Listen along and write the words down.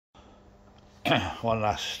one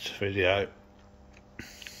last video.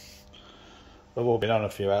 We've all been on a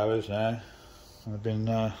few hours now. There've been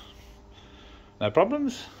no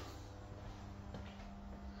problems.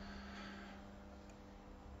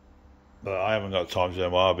 But I haven't got time to do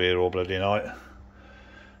them. I'll be here all bloody night.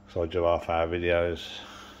 So I do half-hour videos.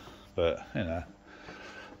 But, you know.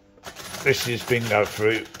 This is Bingo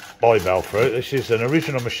Fruit by Bell Fruit. This is an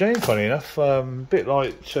original machine, funny enough. A bit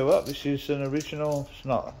like 2 Up. This is an original. It's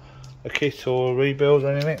not a kit or a rebuild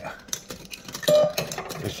or anything.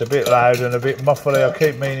 It's a bit loud and a bit muffly. I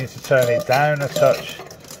keep meaning to turn it down a touch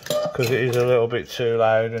because it is a little bit too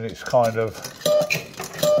loud and it's kind of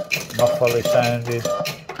muffly sounding.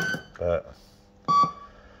 But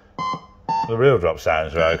the real drop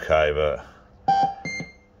sounds are okay, but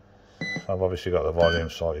I've obviously got the volume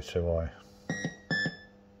slightly too high.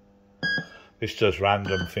 This does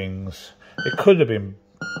random things. It could have been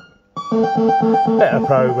better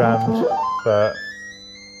programmed, but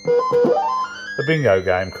the bingo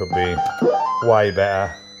game could be way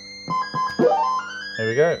better. Here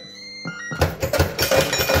we go.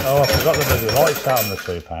 Oh, I forgot to do the lights out on the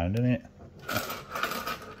 £2, didn't it?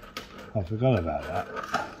 I forgot about that.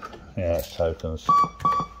 Yeah, it's tokens.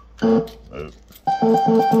 Ooh.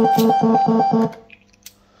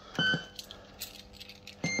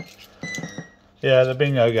 Yeah, the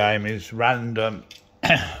bingo game is random.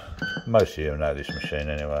 Most of you know this machine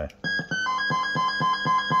anyway.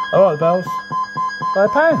 Oh, the bells. They're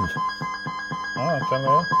 £1. Oh, come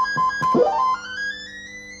on.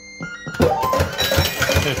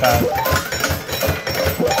 £2.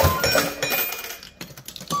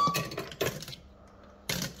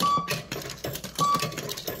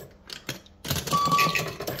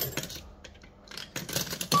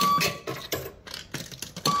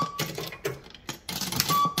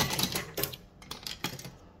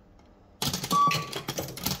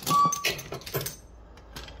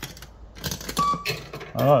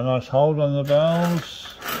 Alright, nice hold on the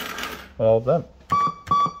bells. Well done.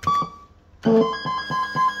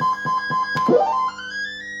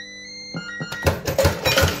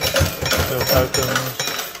 Still tokens.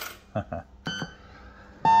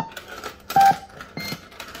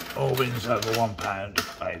 All wins over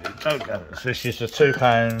 £1. Made it tokens. This is the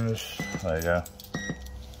 £2. There you go.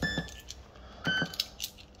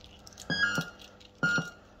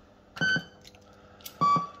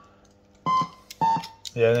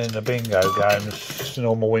 Yeah, and in the bingo games,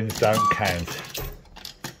 normal wins don't count.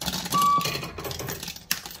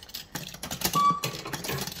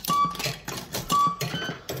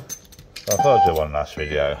 So I thought I'd do one last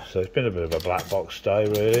video. So it's been a bit of a black box day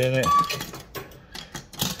really, isn't it?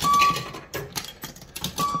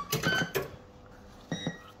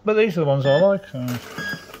 But these are the ones I like.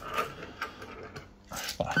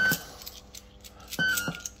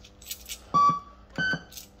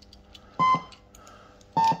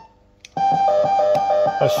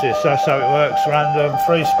 That's how it works. Random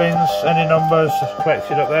 3 spins, any numbers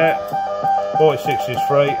collected up there. 46 is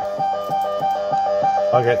free.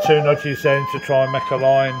 I get 2 nudges then to try and make a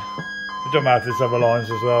line. It doesn't matter if there's other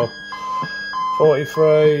lines as well.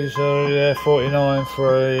 43, so yeah, 49,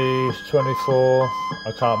 3, 24.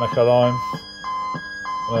 I can't make a line.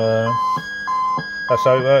 That's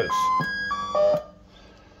how it works.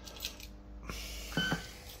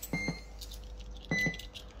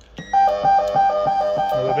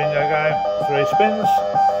 Bingo game, 3 spins.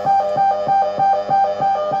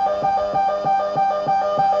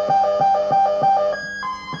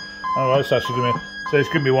 Alright, so it's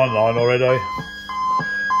given me 1 line already.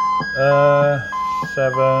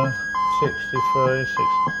 7, 63, 6.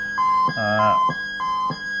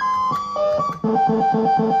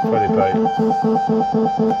 20p.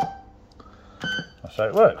 That's how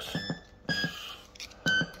it works.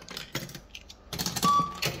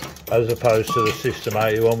 As opposed to the System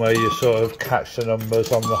 81 where you sort of catch the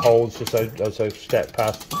numbers on the holds as they step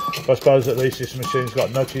past. But I suppose at least this machine's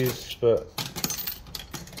got nudges, but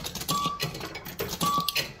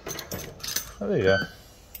oh, there you go.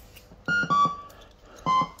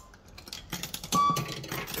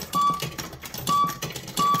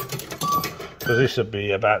 Because this would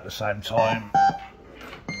be about the same time.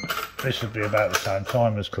 This would be about the same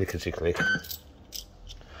time as Clickety Click.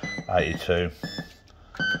 82.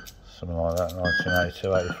 Something like that,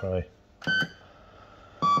 1982, 83.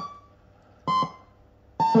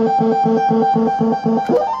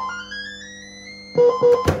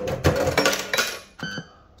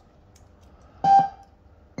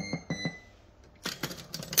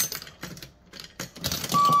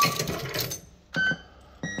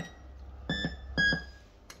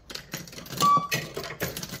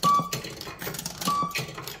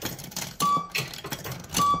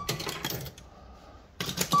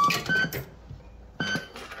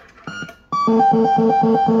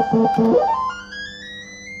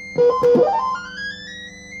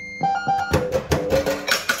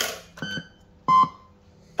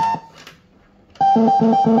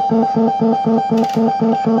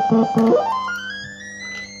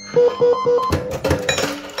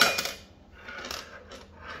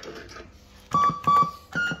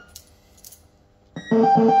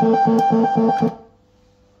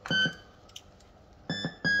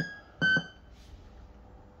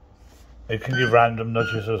 You can give random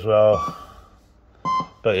nudges as well,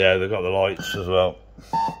 but yeah, they've got the lights as well.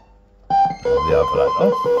 The overlay.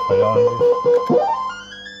 Oh, behind you.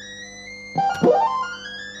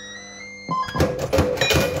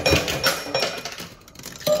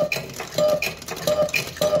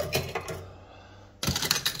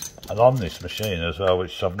 And on this machine as well,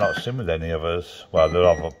 which I've not seen with any others, well, there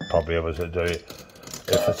are probably others that do it,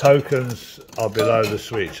 if the tokens are below the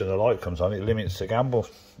switch and the light comes on, it limits the gamble,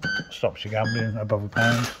 stops you gambling above £1.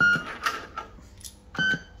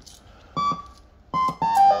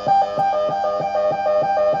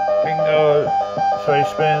 Bingo, 3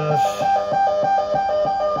 spins.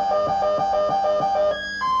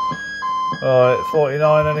 Right,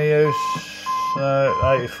 49 any use?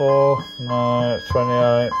 No, 84, no,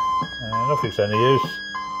 28, nothing's any use.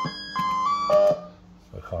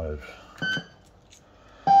 So kind of.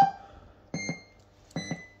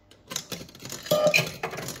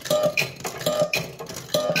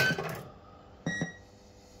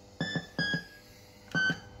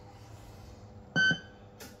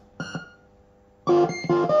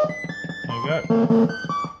 There you go.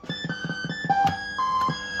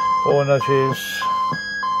 4 nudges.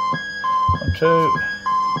 1, 2.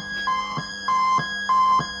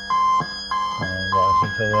 Right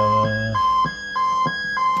into there.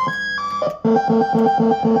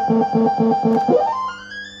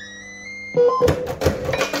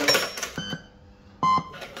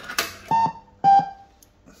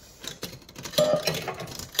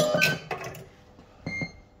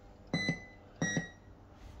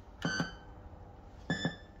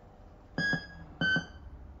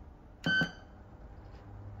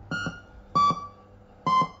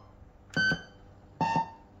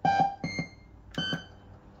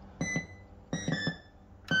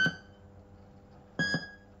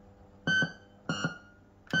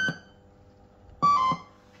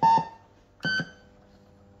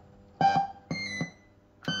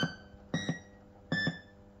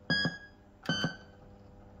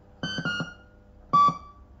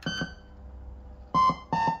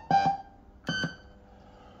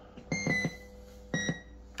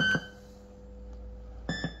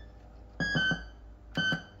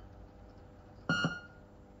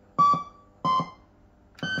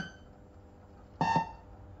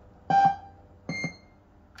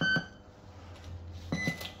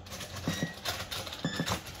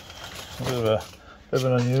 Bit of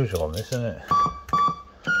an unusual on this, isn't it?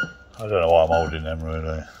 I don't know why I'm holding them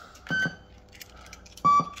really.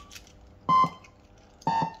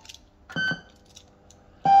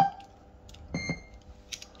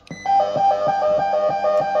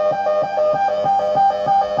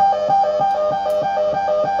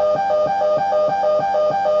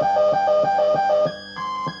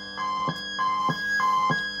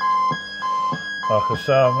 Like I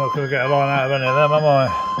say, I'm not going to get a line out of any of them, am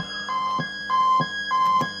I?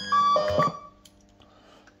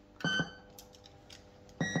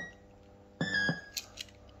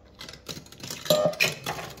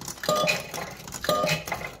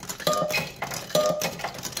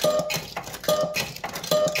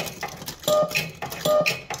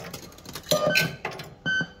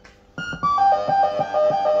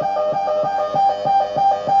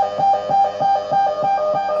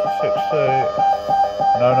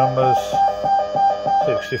 No numbers.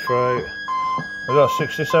 63. We've got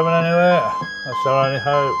 67 anywhere. That's our only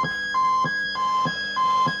hope.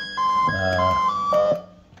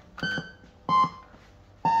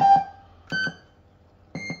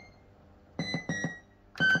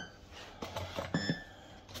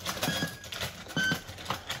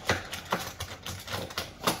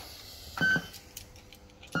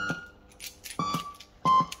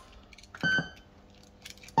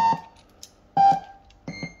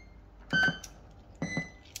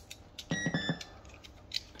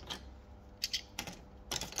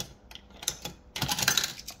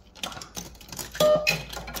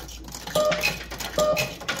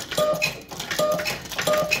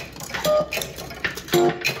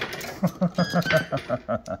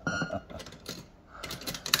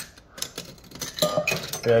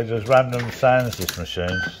 Yeah, just random sounds, this machine.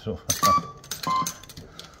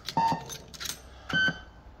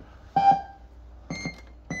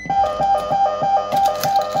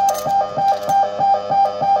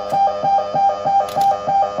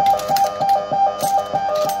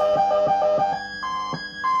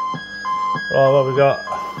 Right, what we got?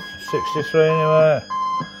 63 anyway.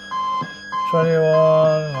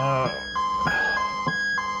 21.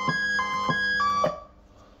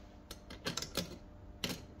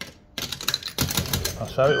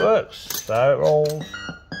 That's how it works. That's how it rolls.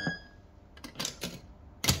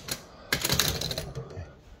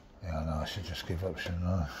 Yeah, I know, I should just give up, shouldn't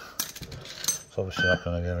I? It's obviously not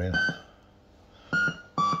going to go in.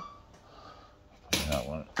 That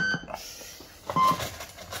one.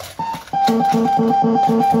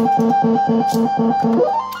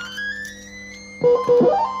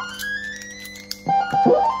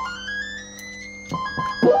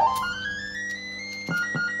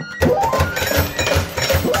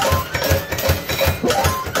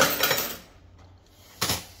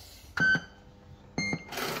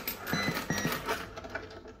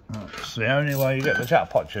 That's the only way you get the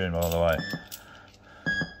jackpot tune, by the way.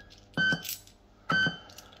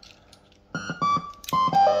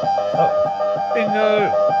 Oh,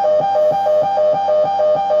 bingo!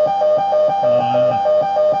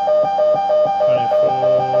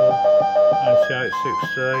 24, 88,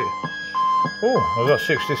 68. Oh, I've got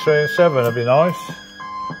 63 and 7, that'd be nice.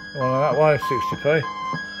 One that way, 60p.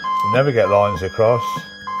 You never get lines across.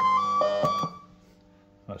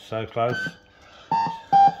 That's so close.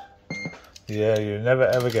 Yeah, you never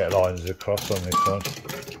ever get lines across on this one.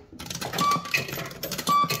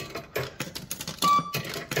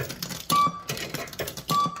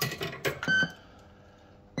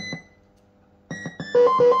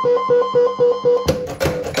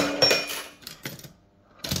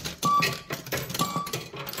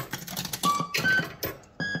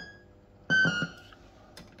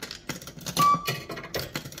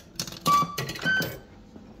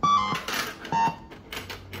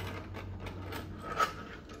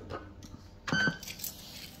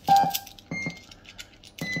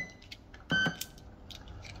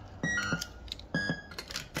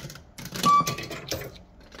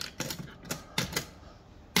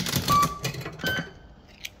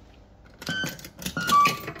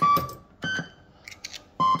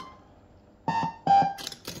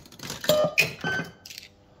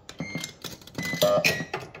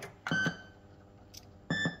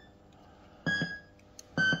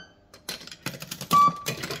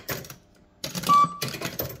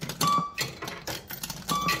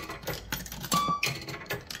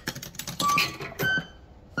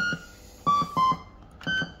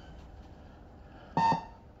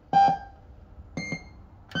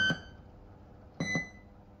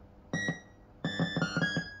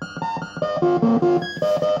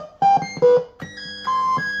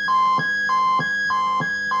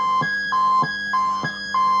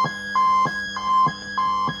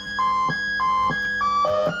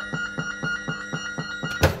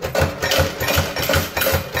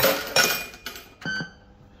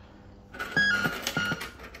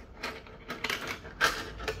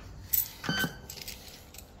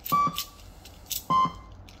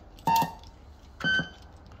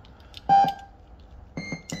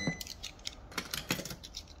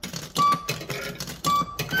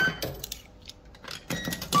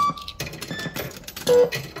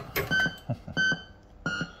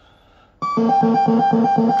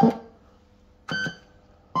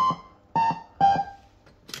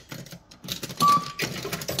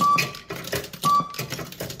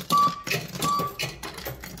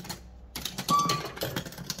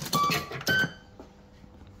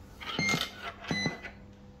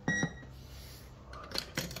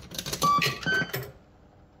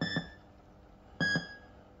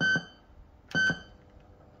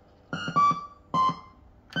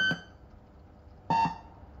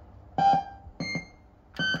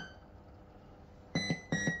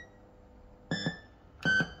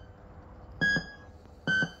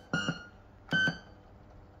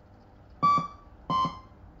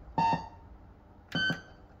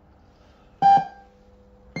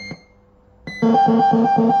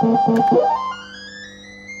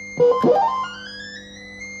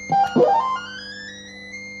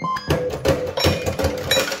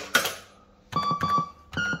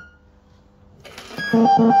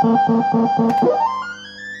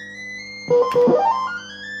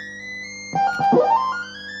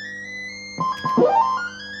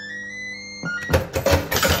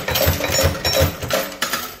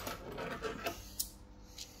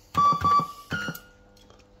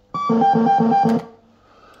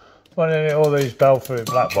 Well, all these Belfry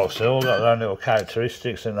Blackbox, they've all got their own little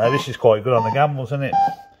characteristics, and this is quite good on the gambles, isn't it?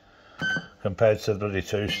 Compared to the bloody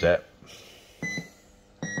two-step.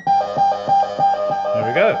 There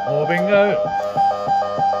we go, more bingo.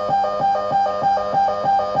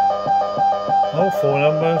 Oh, 4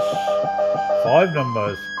 numbers, 5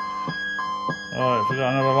 numbers. Right, we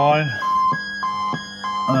got another line.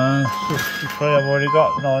 63 I've already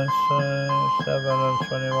got, 9, 7 and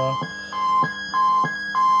 21.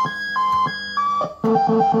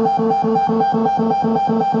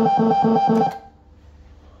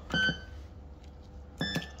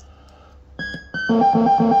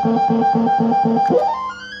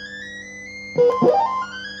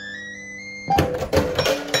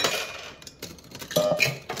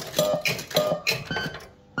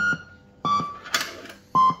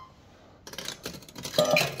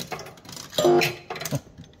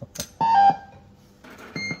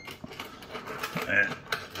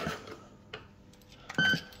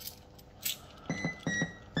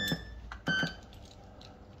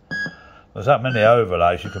 There's that many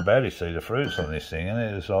overlays, you can barely see the fruits on this thing, isn't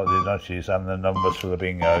it? It's like the notches and the numbers for the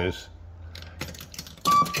bingos.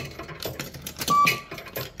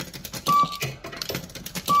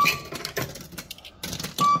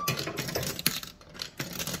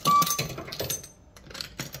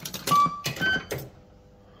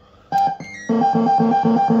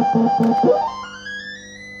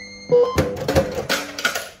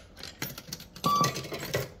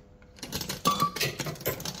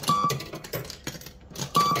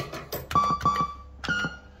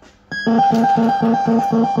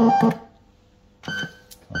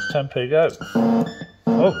 That's 10p go.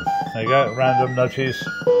 Oh, there you go, random nudges.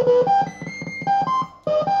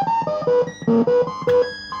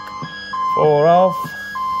 4 off.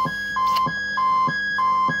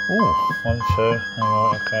 Ooh, 1, 2.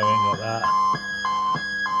 Alright, okay, we ain't got that.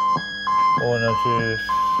 4 nudges.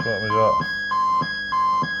 What have we got?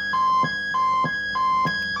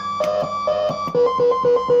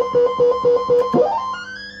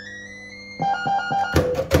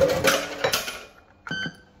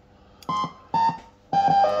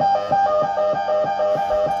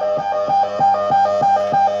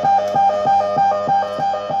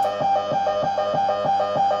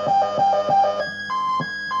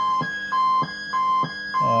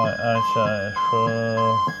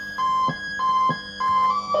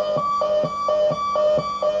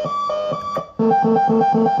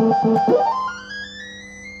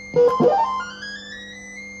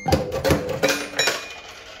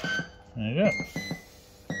 There you go.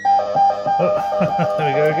 Oh, there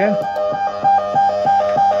we go again.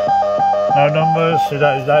 No numbers,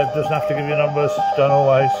 that doesn't have to give you numbers, don't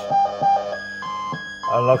always.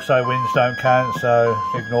 And like I say, wins don't count, so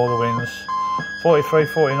ignore the wins. 43,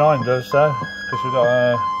 49 does though, because we've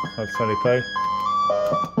got 20p.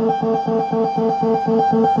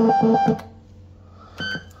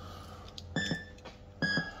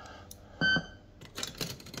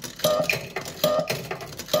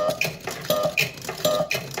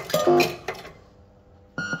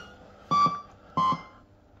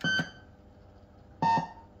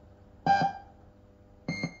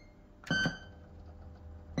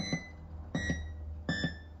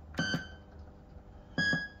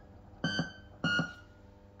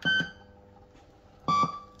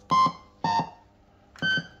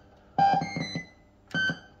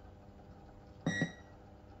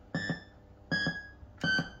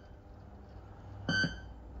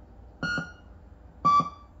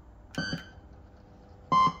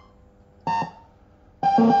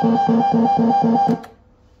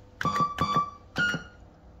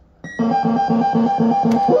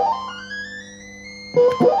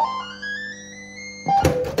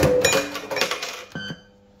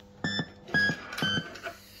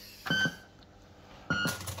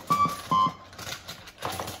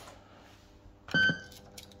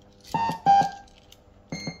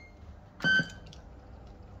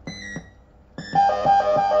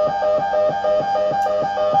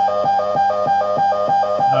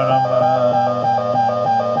 No number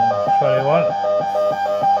 21.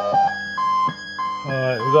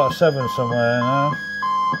 Alright, we've got a 7 somewhere now.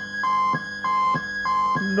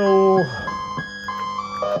 No.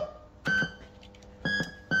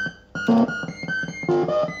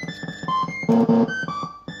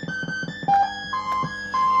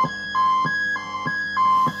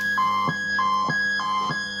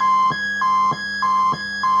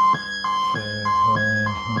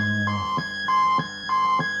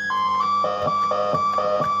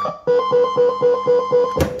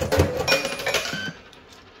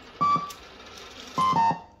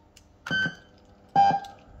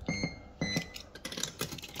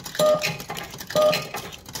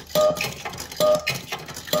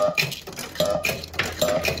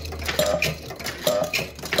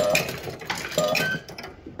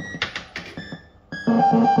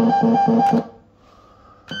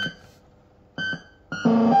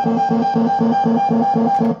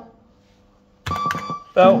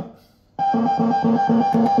 Bell.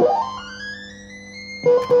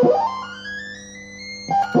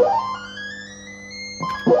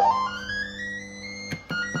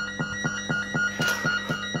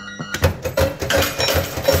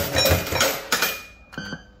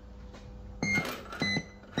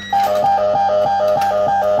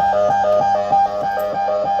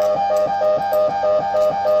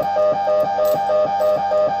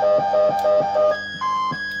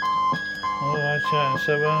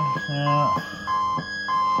 Seven.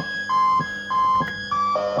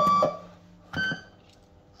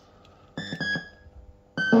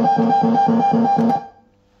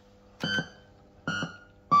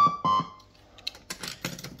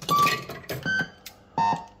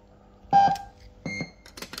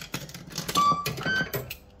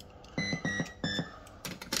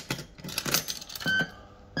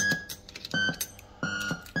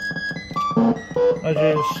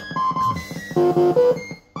 Edges.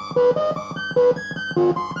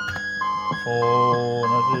 4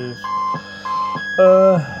 nudges.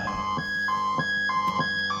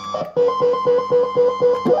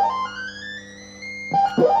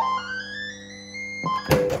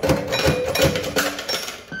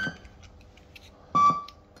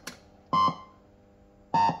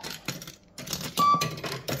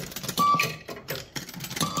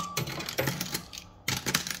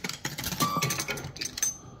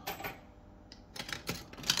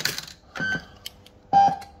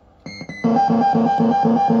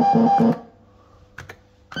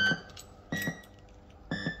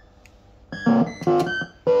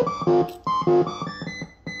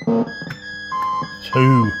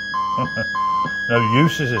 Two. No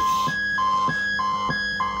use is it?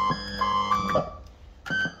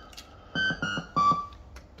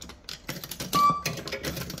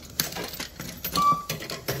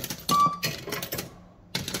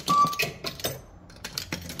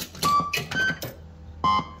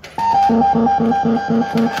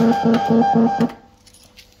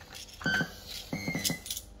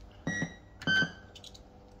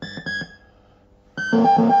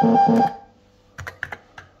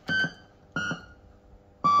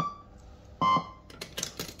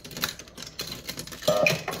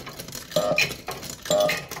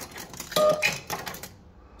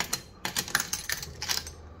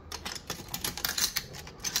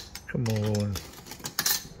 Come on.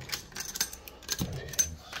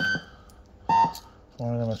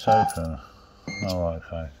 One of them a token. Oh, right,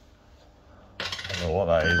 okay. I don't know what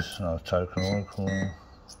that is. No, token oracle.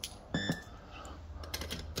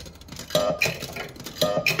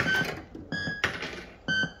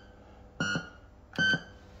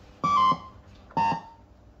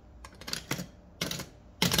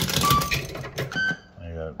 There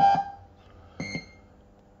you go.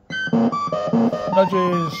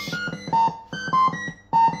 Nudges.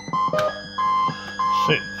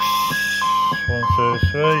 6. 1, 2,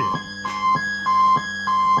 3.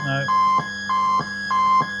 No.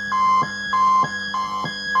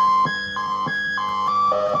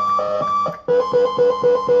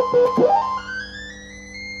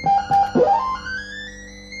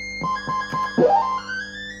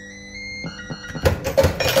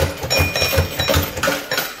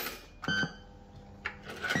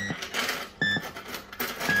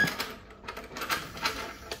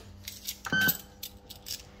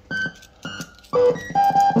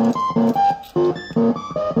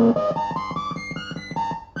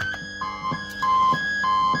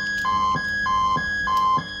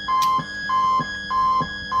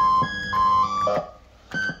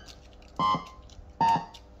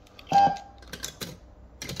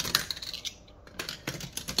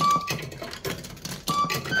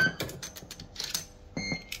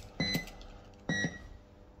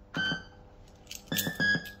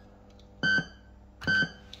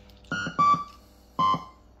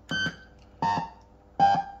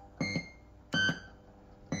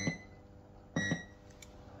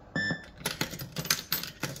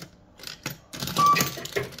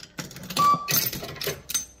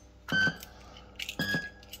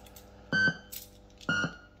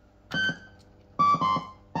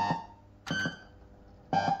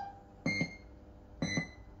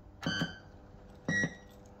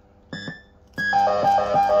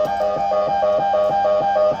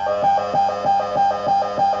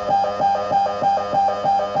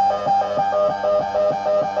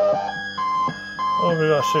 Oh, we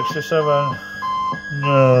got 67.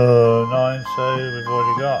 No, 90. We've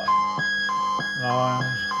already got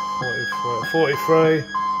 9, 43.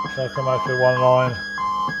 So I can make it one line.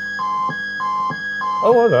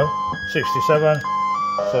 Oh, hold on. 67.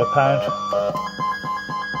 So a pound.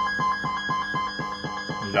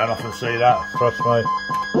 You don't often see that, trust me.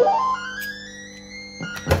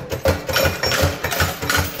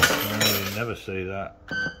 never see that.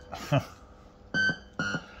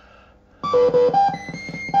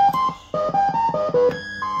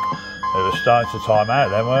 It was starting to time out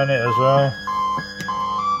then, weren't it, as well?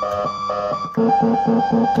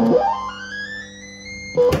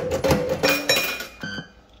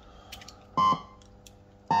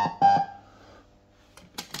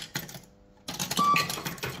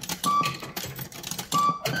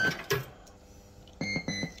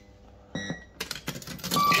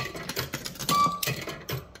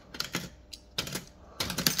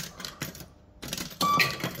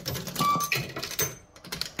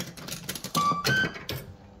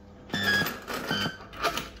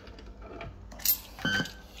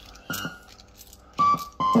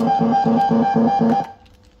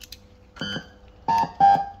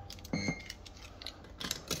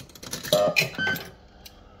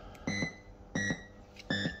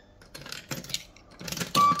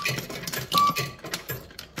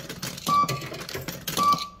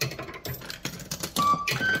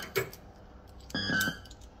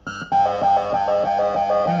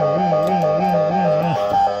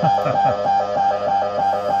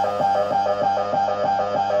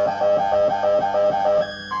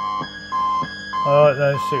 Alright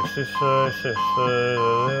then, 63, 63,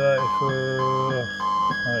 84.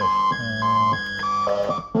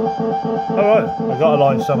 Alright, I got a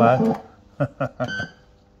line somehow.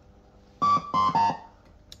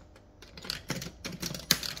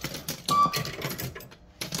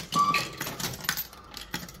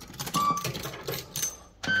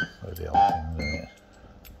 The old thing, isn't it?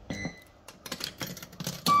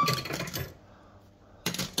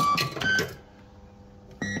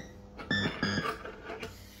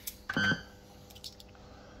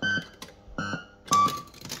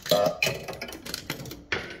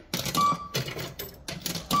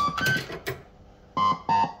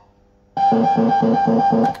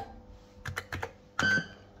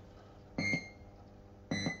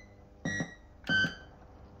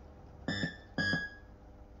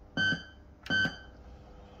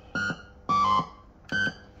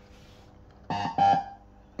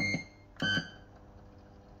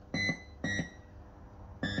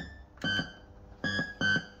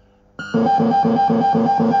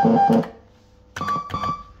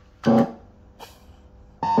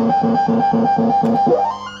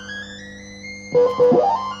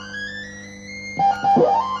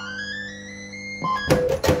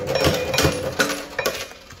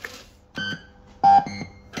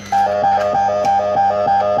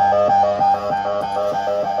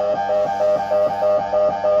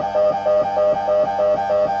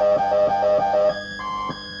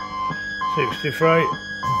 Right.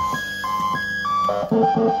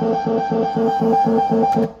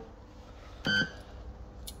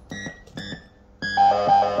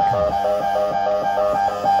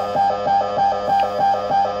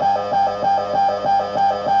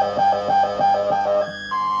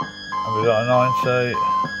 And we got a 90,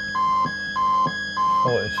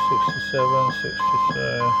 40, 67, 63.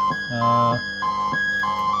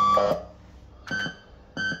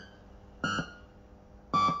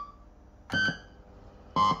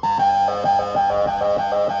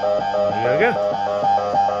 Again.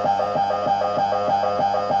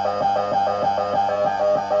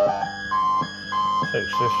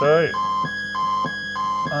 63,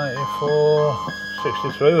 84,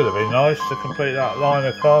 63 would have been nice to complete that line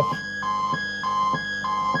across.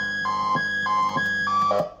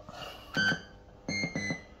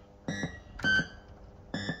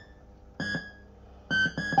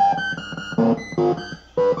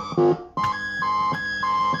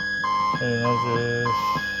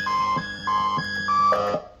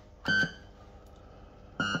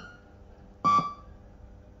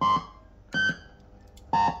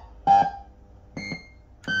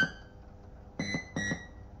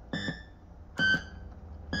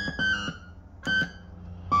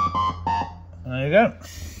 There you go.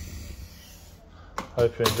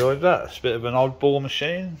 Hope you enjoyed that. It's a bit of an oddball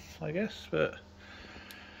machine, I guess, but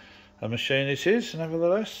a machine it is,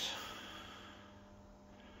 nevertheless.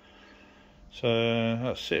 So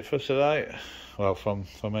that's it for today. Well, from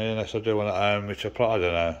me, unless I do one at home, which I don't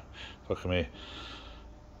know. Look at me.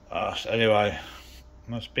 Anyway,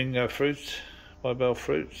 that's Bingo Fruit by Bell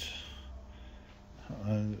Fruits.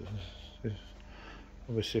 And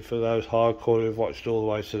obviously for those hardcore who've watched all the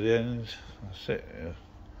way to the end, that's it. Yeah.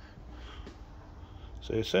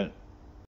 See you soon.